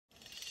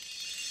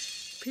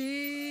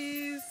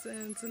peace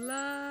and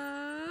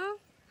love.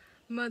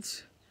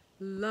 Much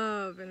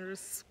love and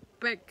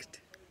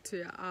respect to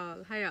you all.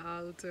 How you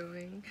all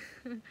doing?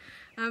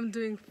 I'm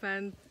doing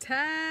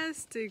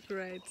fantastic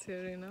right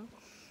here,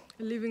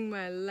 living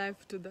my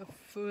life to the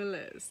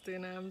fullest.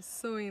 I'm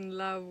so in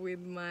love with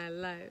my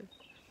life.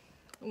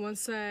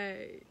 Once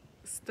I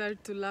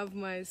start to love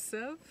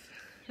myself,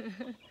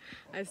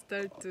 I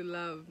start to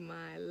love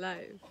my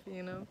life,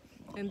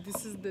 and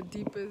this is the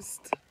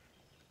deepest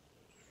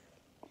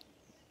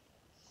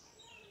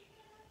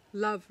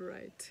love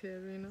right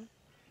here,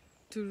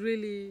 to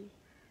really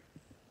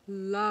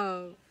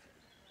love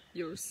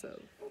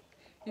yourself.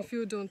 If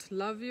you don't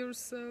love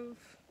yourself,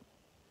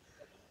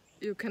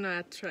 you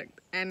cannot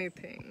attract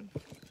anything.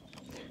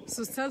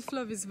 So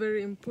self-love is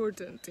very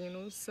important,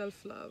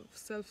 self-love.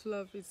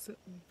 Self-love is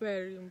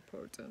very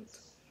important.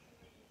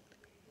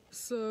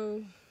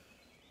 So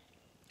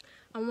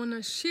I want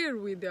to share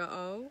with you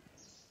all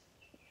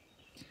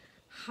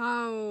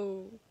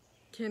how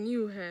can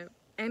you have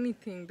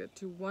anything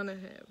that you want to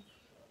have.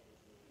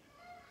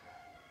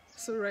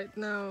 So right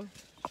now,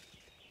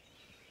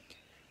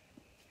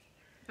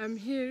 I'm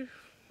here,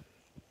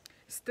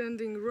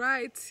 standing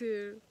right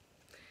here,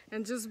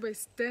 and just by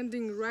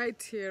standing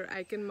right here,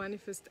 I can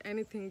manifest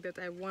anything that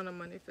I want to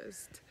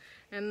manifest.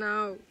 And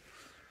now,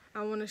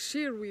 I want to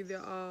share with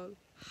you all,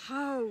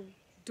 how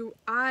do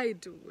I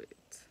do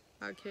it?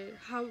 Okay,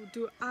 how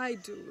do I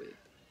do it?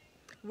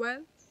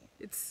 Well,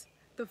 it's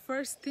the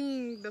first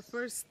thing, the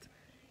first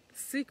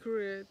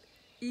secret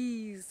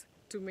is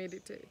to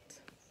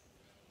meditate.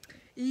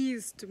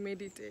 Is to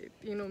meditate.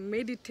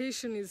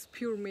 Meditation is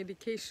pure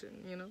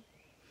medication,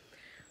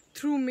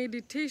 Through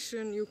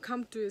meditation, you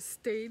come to a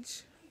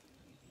stage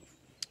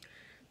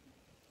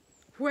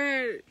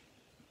where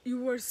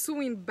you are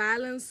so in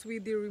balance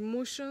with your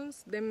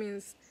emotions. That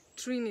means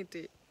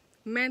Trinity: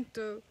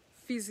 mental,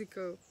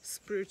 physical,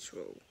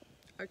 spiritual.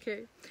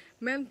 Okay?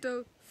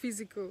 Mental,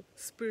 physical,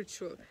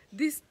 spiritual.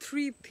 These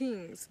three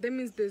things, that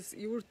means there's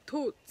your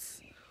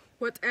thoughts.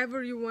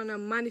 Whatever you want to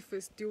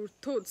manifest, your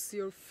thoughts,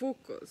 your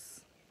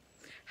focus,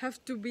 have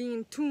to be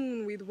in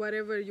tune with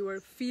whatever you are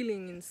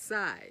feeling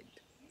inside.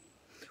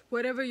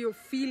 Whatever you're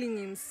feeling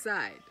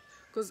inside.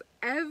 Because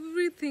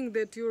everything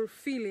that you're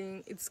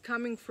feeling, it's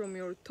coming from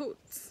your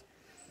thoughts.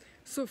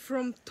 So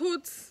from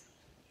thoughts,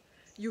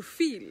 you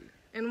feel.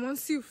 And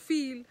once you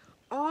feel,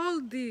 all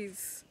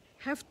these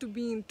have to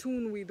be in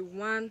tune with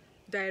one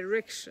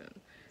direction.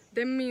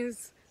 That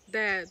means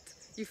that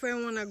if I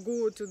want to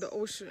go to the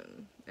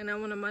ocean, and I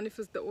want to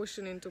manifest the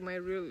ocean into my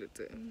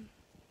reality.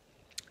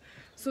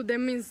 So that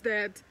means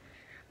that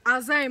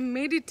as I'm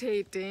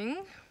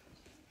meditating,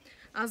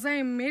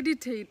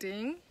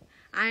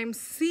 I'm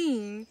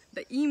seeing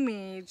the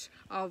image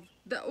of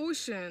the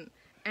ocean,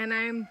 and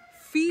I'm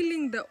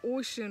feeling the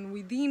ocean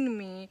within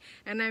me,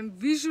 and I'm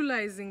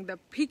visualizing the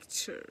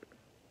picture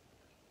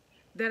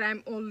that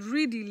I'm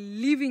already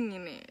living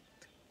in it.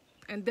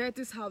 And that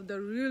is how the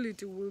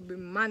reality will be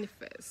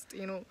manifest,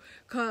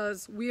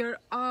 because we are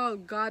all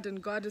God and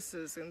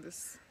goddesses in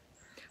this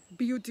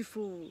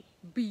beautiful,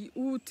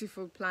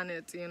 beautiful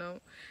planet,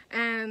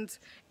 and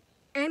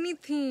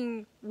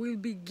anything will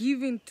be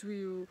given to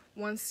you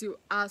once you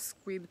ask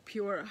with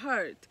pure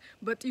heart.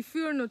 But if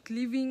you're not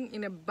living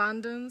in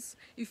abundance,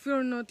 if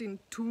you're not in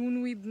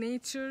tune with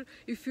nature,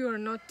 if you're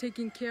not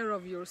taking care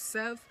of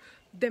yourself,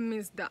 that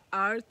means the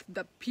earth,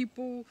 the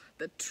people,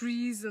 the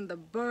trees and the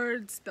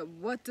birds, the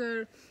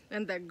water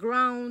and the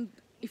ground,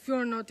 if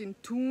you're not in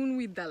tune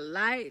with the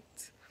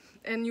light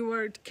and you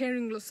are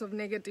carrying lots of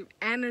negative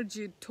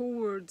energy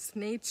towards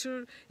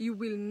nature, you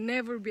will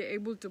never be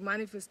able to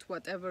manifest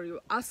whatever you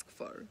ask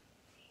for.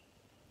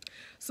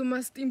 So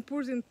most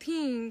important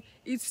thing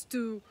is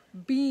to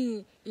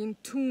be in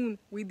tune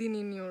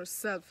within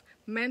yourself,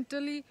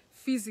 mentally,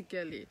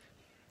 physically,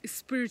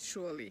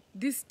 spiritually.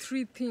 These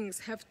three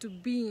things have to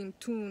be in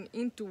tune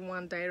into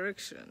one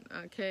direction,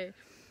 okay?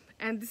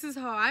 And this is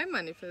how I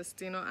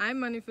manifest, I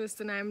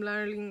manifest, and I'm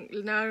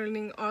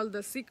learning all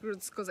the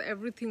secrets, because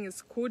everything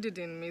is coded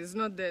in me. It's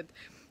not that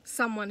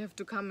someone have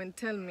to come and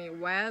tell me.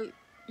 Well,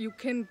 you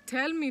can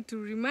tell me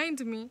to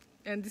remind me,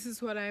 and this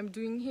is what I'm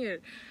doing here.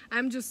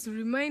 I'm just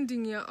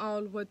reminding you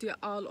all what you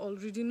all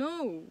already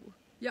know.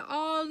 You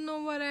all know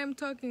what I'm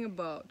talking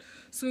about.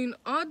 So in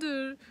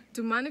order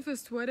to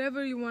manifest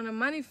whatever you want to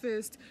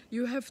manifest,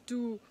 you have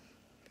to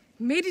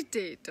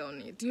meditate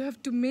on it. You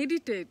have to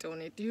meditate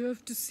on it. You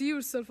have to see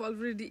yourself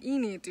already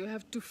in it. You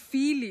have to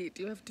feel it.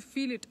 You have to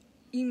feel it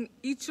in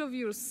each of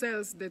your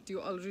cells that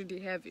you already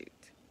have it.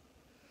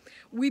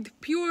 With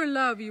pure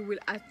love, you will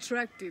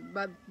attract it.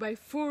 But by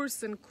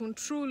force and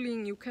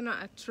controlling, you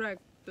cannot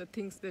attract the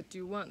things that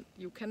you want.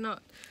 You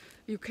cannot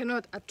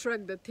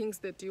attract the things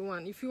that you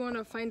want. If you want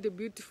to find a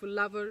beautiful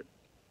lover,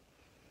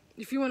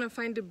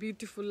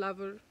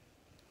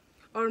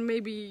 or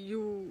maybe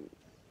you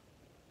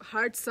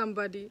hurt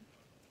somebody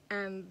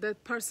and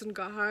that person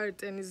got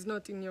hurt and is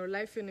not in your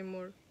life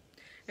anymore,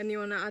 and you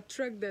want to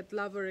attract that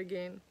lover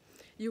again,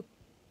 you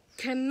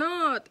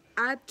cannot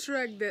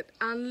attract that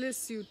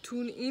unless you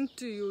tune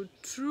into your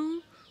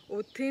true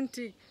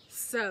authentic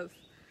self.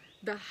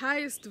 The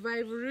highest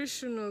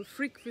vibrational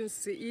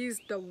frequency is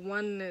the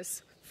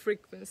oneness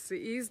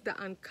frequency, is the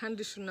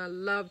unconditional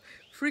love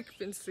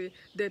frequency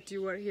that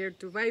you are here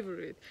to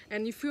vibrate.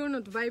 And if you're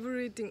not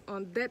vibrating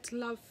on that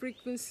love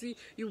frequency,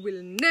 you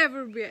will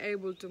never be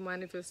able to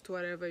manifest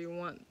whatever you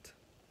want.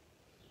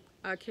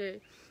 Okay?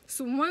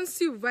 So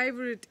once you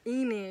vibrate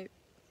in it,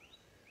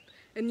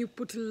 and you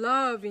put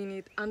love in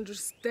it,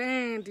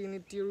 understand in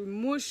it, your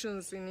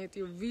emotions in it,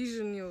 your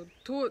vision, your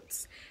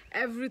thoughts,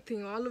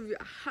 everything, all of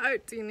your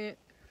heart in it,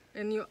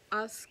 and you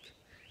ask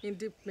in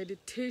deep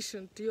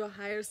meditation to your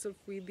higher self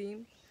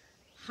within,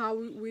 how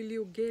will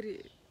you get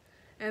it?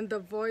 And the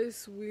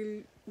voice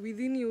will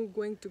within you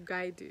going to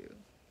guide you.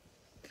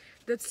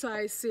 That's why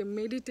I say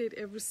meditate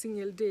every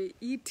single day,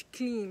 eat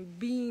clean,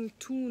 be in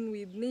tune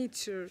with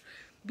nature,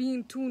 be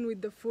in tune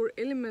with the 4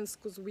 elements,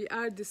 because we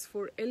are these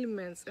 4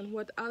 elements. And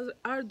what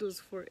are those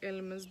 4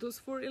 elements? Those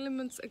 4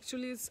 elements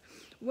actually is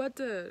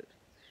water,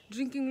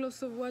 drinking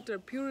lots of water,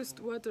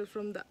 purest water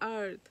from the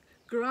earth.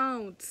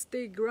 Ground,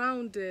 stay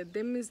grounded.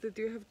 That means that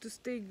you have to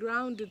stay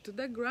grounded to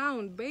the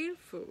ground,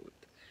 barefoot.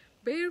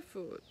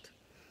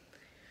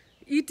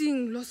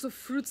 Eating lots of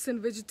fruits and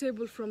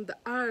vegetables from the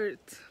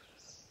earth.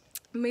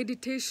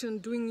 Meditation,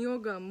 doing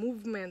yoga,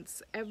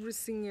 movements every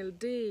single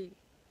day.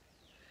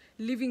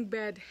 Living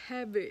bad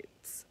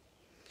habits.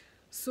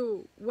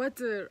 So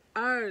water,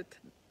 earth,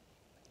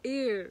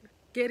 air,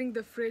 getting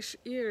the fresh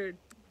air,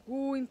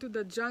 go into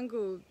the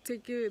jungle,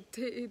 take a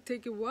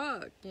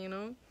walk, you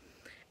know.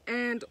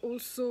 And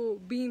also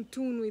be in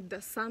tune with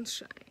the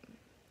sunshine,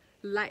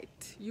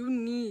 light. You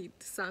need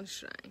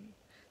sunshine.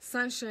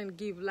 Sunshine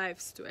gives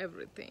life to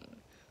everything.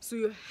 So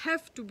you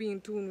have to be in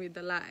tune with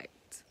the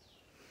light.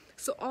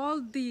 So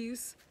all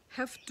these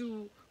have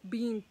to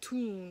be in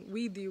tune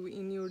with you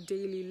in your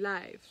daily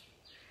life.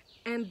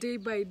 And day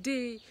by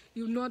day,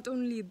 you not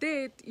only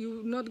that,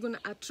 you're not going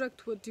to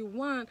attract what you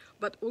want,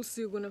 but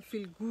also you're going to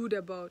feel good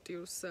about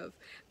yourself.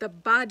 The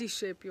body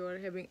shape you are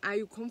having. Are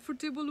you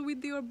comfortable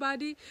with your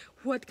body?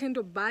 What kind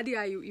of body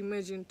are you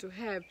imagining to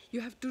have?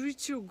 You have to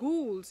reach your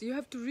goals. You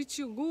have to reach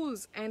your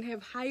goals and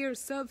have higher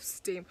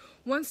self-esteem.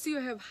 Once you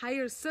have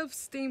higher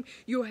self-esteem,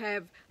 you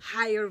have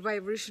higher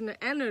vibrational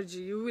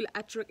energy. You will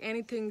attract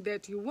anything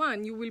that you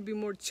want. You will be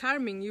more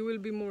charming. You will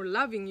be more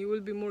loving. You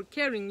will be more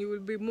caring. You will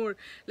be more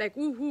like,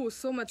 woohoo,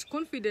 so much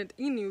confident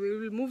in you. You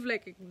will move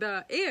like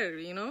the air,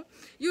 you know.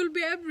 You'll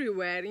be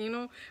everywhere, you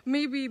know.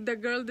 Maybe the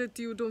girl that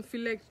you don't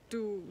feel like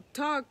to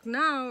talk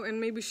now, and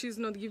maybe she's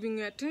not giving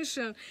you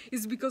attention,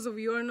 is because of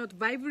you are not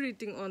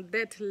vibrating on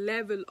that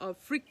level of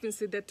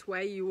frequency. That's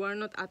why you are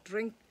not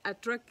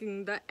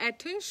attracting the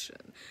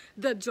attention,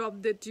 the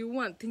job that you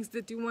want, things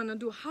that you want to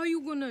do. How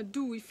you gonna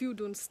do if you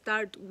don't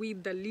start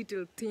with the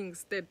little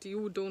things that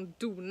you don't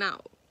do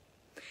now?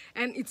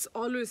 And it's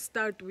always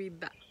start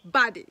with the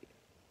body.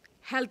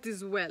 Health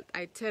is wealth,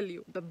 I tell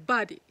you, the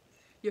body.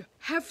 You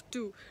have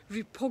to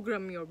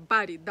reprogram your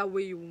body that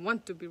way you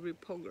want to be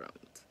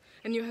reprogrammed.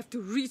 And you have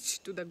to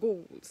reach to the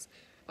goals,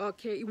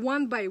 okay,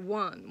 one by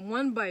one.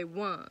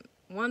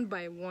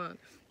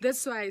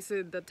 That's why I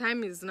said the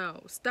time is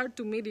now. Start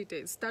to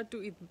meditate, start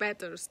to eat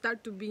better,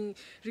 start to be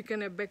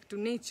reconnect back to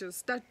nature,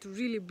 start to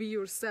really be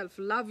yourself,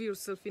 love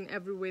yourself in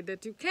every way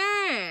that you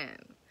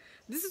can.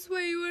 This is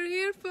what you are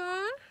here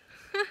for.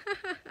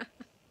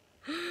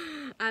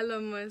 I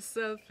love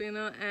myself, you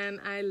know, and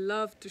I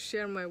love to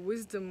share my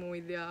wisdom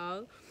with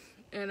y'all,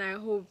 and I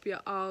hope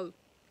y'all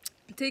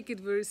take it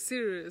very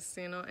serious,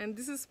 you know. And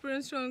this is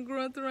spiritual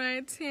growth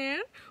right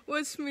here.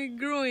 Watch me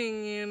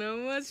growing, you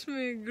know, watch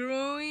me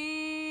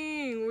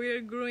growing. We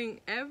are growing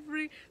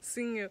every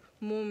single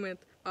moment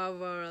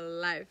of our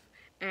life,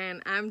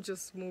 and I'm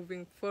just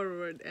moving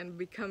forward and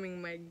becoming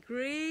my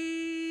greatest,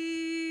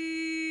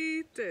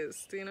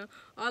 you know.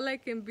 All I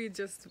can be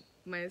just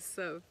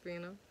myself, you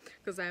know,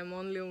 because I'm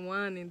only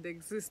one in the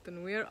existence.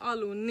 We are all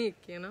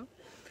unique, you know.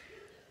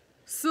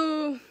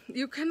 So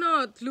you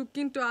cannot look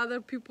into other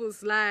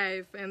people's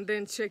life and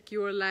then check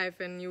your life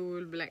and you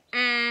will be like,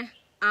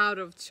 out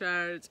of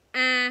charge,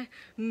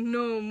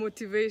 no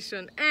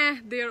motivation,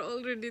 they're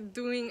already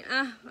doing,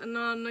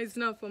 no, it's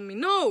not for me.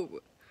 No,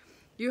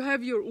 you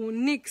have your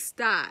unique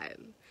style.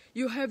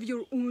 You have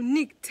your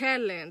unique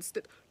talents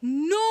that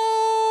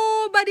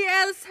nobody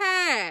else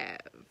have.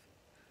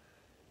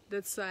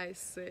 That's why I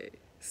say,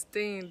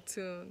 stay in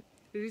tune,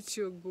 reach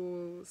your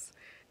goals,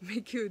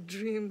 make your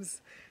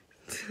dreams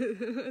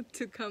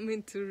to come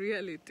into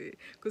reality,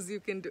 because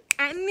you can do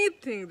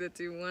anything that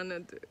you want to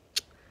do.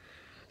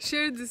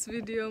 Share this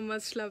video,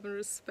 much love and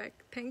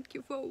respect. Thank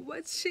you for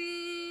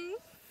watching.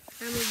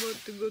 I'm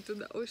about to go to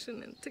the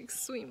ocean and take a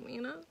swim,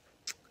 you know.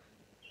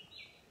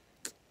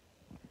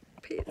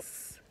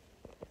 Peace.